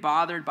 Apparently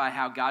bothered by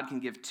how God can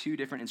give 2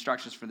 different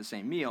instructions for the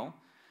same meal,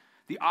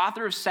 the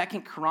author of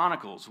 2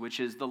 Chronicles,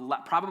 which is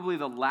probably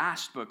the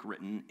last book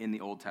written in the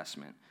Old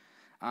Testament,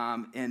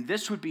 and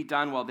this would be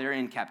done while they're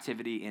in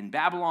captivity in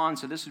Babylon.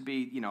 So this would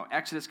be,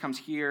 Exodus comes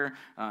here,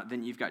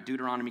 then you've got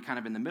Deuteronomy kind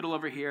of in the middle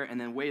over here, and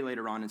then way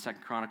later on in 2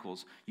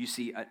 Chronicles, you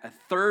see a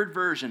third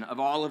version of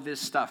all of this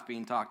stuff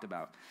being talked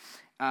about.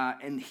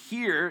 And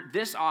here,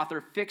 this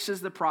author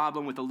fixes the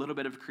problem with a little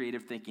bit of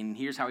creative thinking.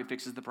 Here's how he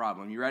fixes the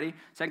problem. You ready?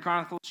 2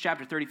 Chronicles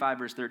chapter 35,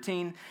 verse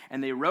 13.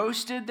 And they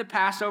roasted the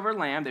Passover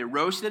lamb. They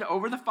roasted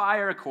over the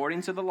fire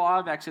according to the law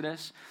of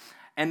Exodus.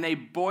 And they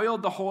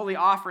boiled the holy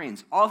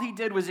offerings. All he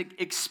did was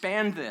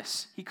expand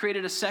this. He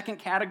created a second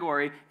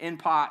category in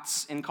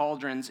pots, in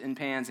cauldrons, in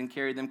pans, and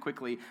carried them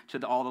quickly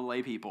to all the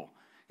lay people.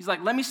 He's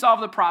like, let me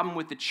solve the problem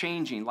with the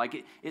changing.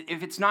 Like,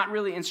 if it's not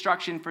really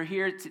instruction for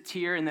here to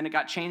here, and then it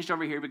got changed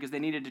over here because they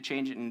needed to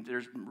change it, and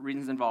there's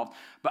reasons involved.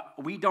 But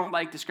we don't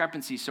like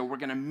discrepancies, so we're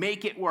going to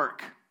make it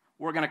work.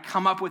 We're going to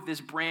come up with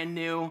this brand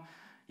new,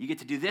 you get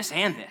to do this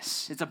and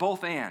this. It's a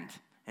both and.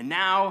 And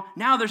now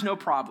there's no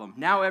problem.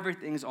 Now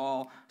everything's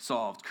all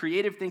solved.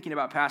 Creative thinking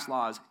about past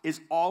laws is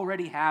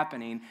already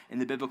happening in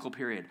the biblical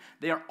period.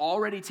 They are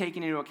already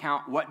taking into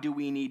account what do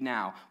we need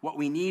now. What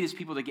we need is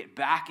people to get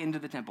back into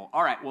the temple.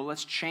 All right, well,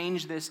 let's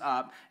change this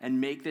up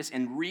and make this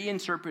and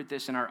reinterpret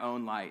this in our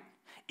own light.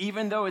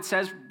 Even though it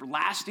says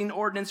lasting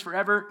ordinance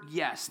forever,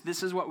 yes,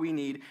 this is what we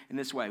need in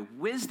this way.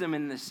 Wisdom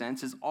in this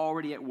sense is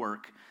already at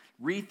work,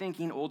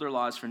 rethinking older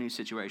laws for new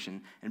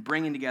situation and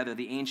bringing together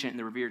the ancient and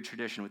the revered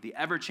tradition with the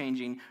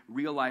ever-changing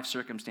real-life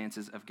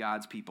circumstances of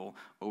God's people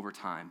over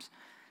times.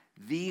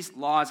 These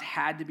laws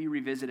had to be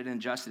revisited and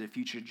adjusted if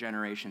future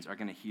generations are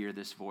going to hear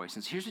this voice.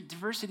 And so here's what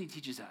diversity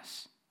teaches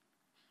us.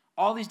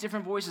 All these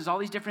different voices, all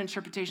these different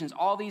interpretations,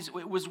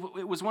 it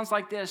was once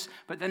like this,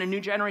 but then a new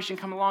generation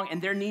come along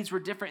and their needs were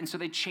different, and so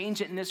they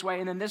changed it in this way,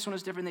 and then this one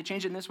was different, and they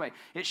changed it in this way.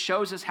 It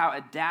shows us how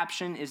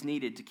adaptation is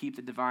needed to keep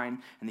the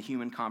divine and the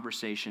human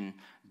conversation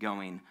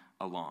going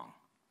along.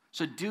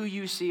 So do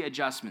you see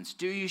adjustments?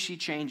 Do you see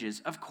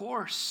changes? Of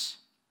course.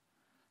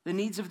 The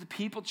needs of the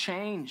people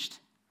changed.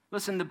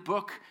 Listen, the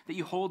book that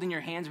you hold in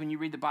your hands when you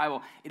read the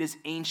Bible, it is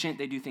ancient.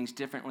 They do things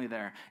differently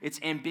there.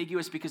 It's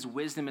ambiguous because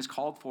wisdom is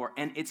called for,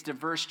 and it's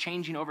diverse,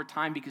 changing over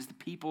time because the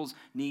people's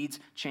needs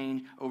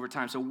change over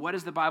time. So what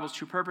is the Bible's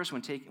true purpose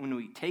when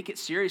we take it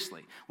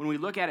seriously? When we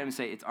look at it and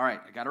say, it's all right,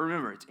 I got to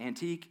remember, it's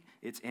antique,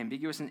 it's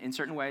ambiguous in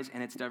certain ways,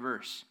 and it's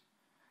diverse.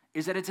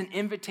 Is that it's an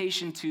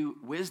invitation to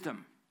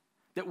wisdom.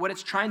 That what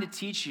it's trying to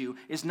teach you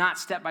is not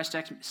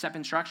step-by-step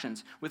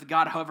instructions with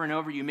God hovering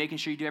over you, making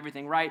sure you do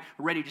everything right,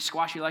 ready to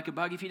squash you like a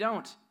bug if you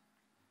don't.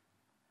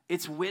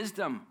 It's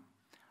wisdom.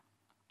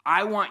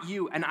 I want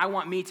you and I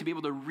want me to be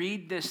able to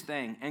read this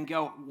thing and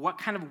go, what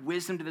kind of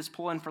wisdom did this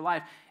pull in for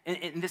life?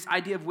 And this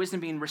idea of wisdom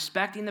being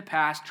respecting the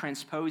past,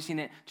 transposing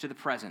it to the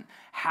present.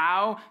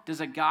 How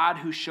does a God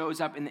who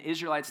shows up in the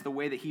Israelites the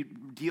way that he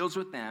deals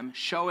with them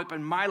show up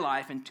in my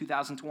life in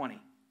 2020?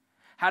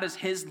 How does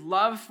his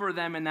love for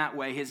them in that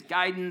way, his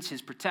guidance,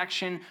 his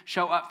protection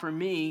show up for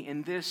me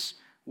in this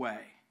way?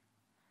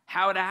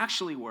 How it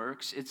actually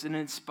works, it's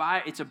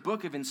a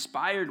book of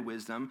inspired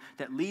wisdom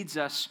that leads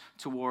us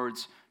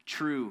towards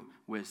true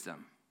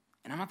wisdom.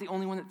 And I'm not the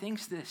only one that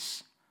thinks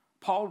this.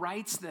 Paul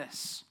writes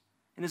this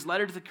in his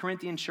letter to the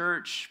Corinthian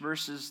church,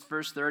 verse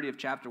 30 of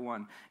chapter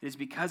 1. It is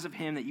because of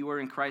him that you are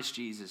in Christ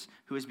Jesus,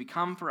 who has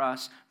become for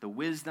us the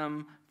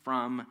wisdom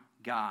from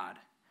God.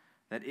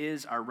 That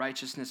is our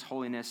righteousness,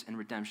 holiness, and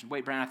redemption.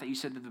 Wait, Brandon, I thought you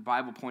said that the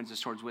Bible points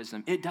us towards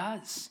wisdom. It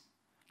does.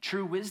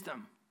 True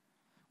wisdom,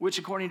 which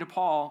according to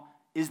Paul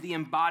is the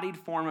embodied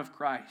form of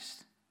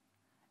Christ.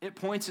 It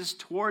points us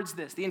towards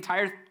this. The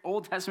entire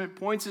Old Testament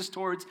points us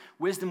towards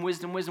wisdom,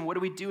 wisdom, wisdom. What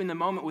do we do in the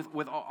moment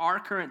with our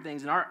current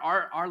things in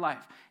our life?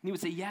 And he would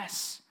say,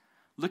 yes.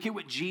 Look at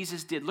what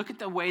Jesus did. Look at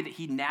the way that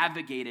he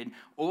navigated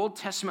Old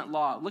Testament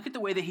law. Look at the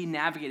way that he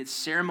navigated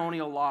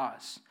ceremonial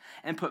laws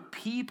and put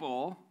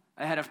people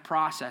ahead of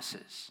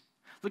processes.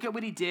 Look at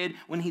what he did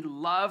when he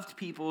loved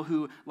people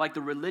who, like the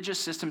religious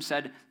system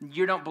said,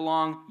 you don't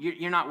belong,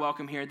 you're not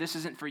welcome here, this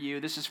isn't for you,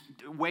 this is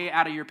way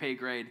out of your pay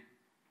grade.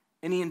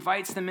 And he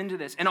invites them into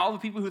this. And all the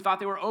people who thought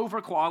they were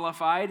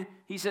overqualified,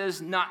 he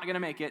says, not going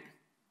to make it,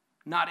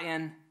 not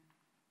in,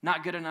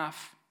 not good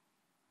enough.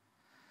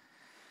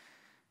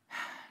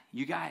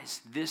 You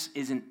guys, this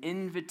is an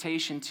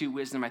invitation to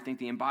wisdom. I think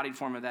the embodied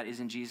form of that is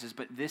in Jesus,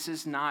 but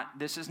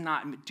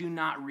do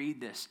not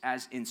read this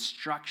as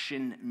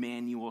instruction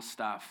manual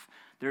stuff.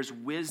 There's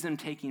wisdom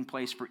taking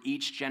place for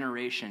each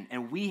generation,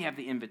 and we have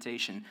the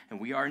invitation, and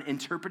we are an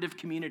interpretive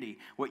community.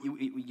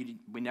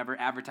 We never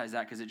advertise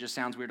that because it just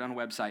sounds weird on a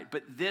website,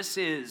 but this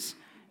is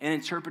an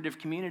interpretive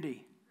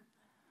community.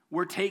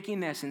 We're taking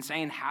this and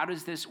saying,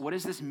 what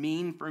does this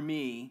mean for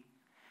me?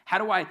 How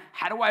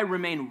do I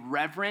remain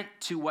reverent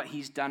to what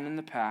he's done in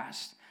the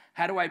past?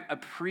 How do I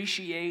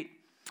appreciate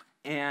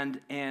and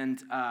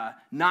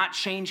not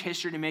change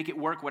history to make it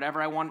work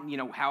whatever I want,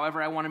 however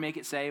I want to make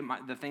it say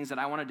the things that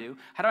I want to do?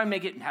 How do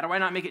I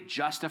not make it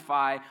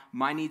justify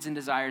my needs and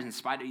desires in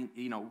spite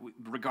of,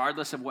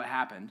 regardless of what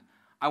happened?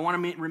 I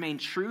want to remain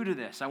true to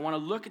this. I want to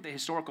look at the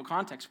historical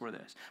context for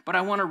this. But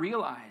I want to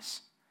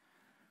realize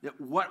that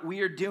what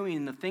we are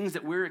doing, the things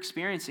that we're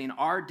experiencing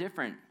are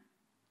different.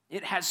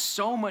 It has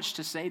so much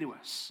to say to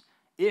us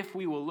if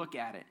we will look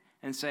at it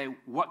and say,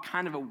 what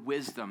kind of a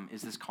wisdom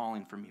is this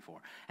calling for me for?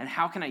 And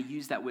how can I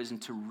use that wisdom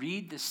to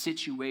read the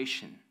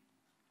situation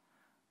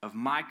of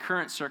my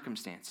current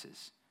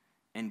circumstances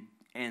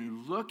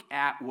and look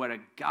at what a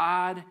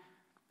God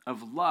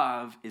of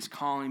love is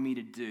calling me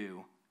to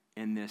do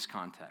in this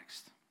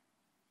context?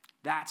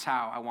 That's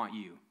how I want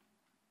you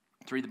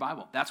to read the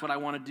Bible. That's what I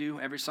want to do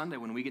every Sunday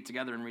when we get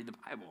together and read the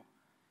Bible.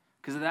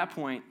 Because at that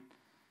point,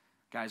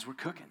 guys, we're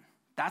cooking.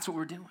 That's what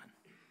we're doing.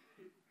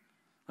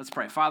 Let's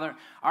pray. Father,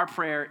 our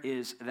prayer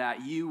is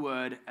that you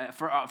would,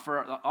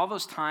 for all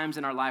those times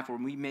in our life where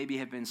we maybe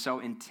have been so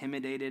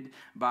intimidated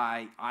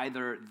by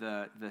either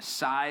the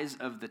size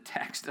of the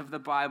text of the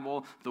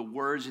Bible, the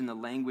words and the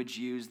language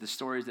used, the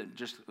stories that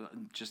just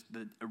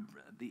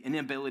the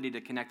inability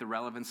to connect the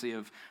relevancy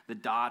of the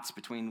dots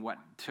between what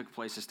took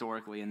place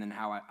historically and then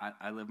how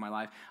I live my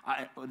life.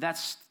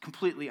 That's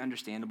completely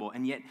understandable.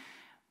 And yet,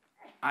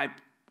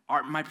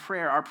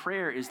 our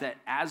prayer is that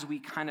as we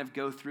kind of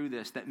go through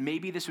this, that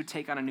maybe this would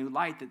take on a new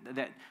light,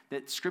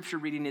 that scripture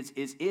reading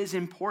is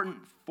important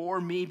for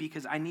me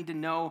because I need to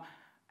know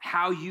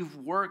how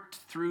you've worked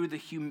through the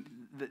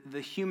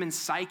human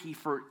psyche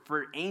for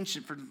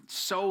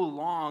so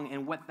long,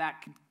 and what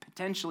that could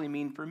potentially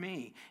mean for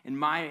me in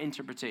my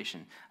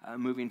interpretation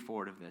moving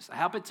forward of this.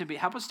 Help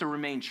us to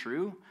remain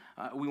true.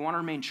 We want to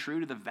remain true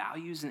to the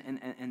values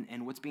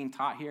and what's being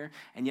taught here,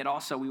 and yet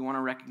also we want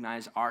to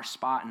recognize our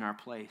spot and our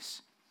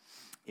place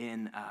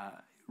in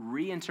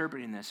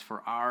reinterpreting this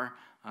for our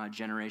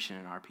generation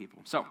and our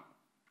people. So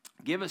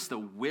give us the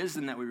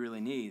wisdom that we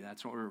really need.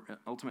 That's what we're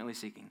ultimately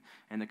seeking,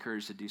 and the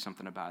courage to do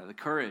something about it. The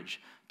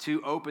courage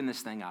to open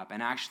this thing up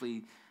and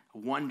actually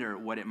wonder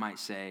what it might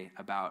say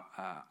about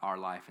our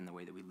life and the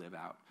way that we live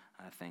out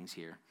things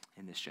here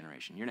in this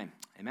generation. In your name,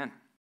 amen.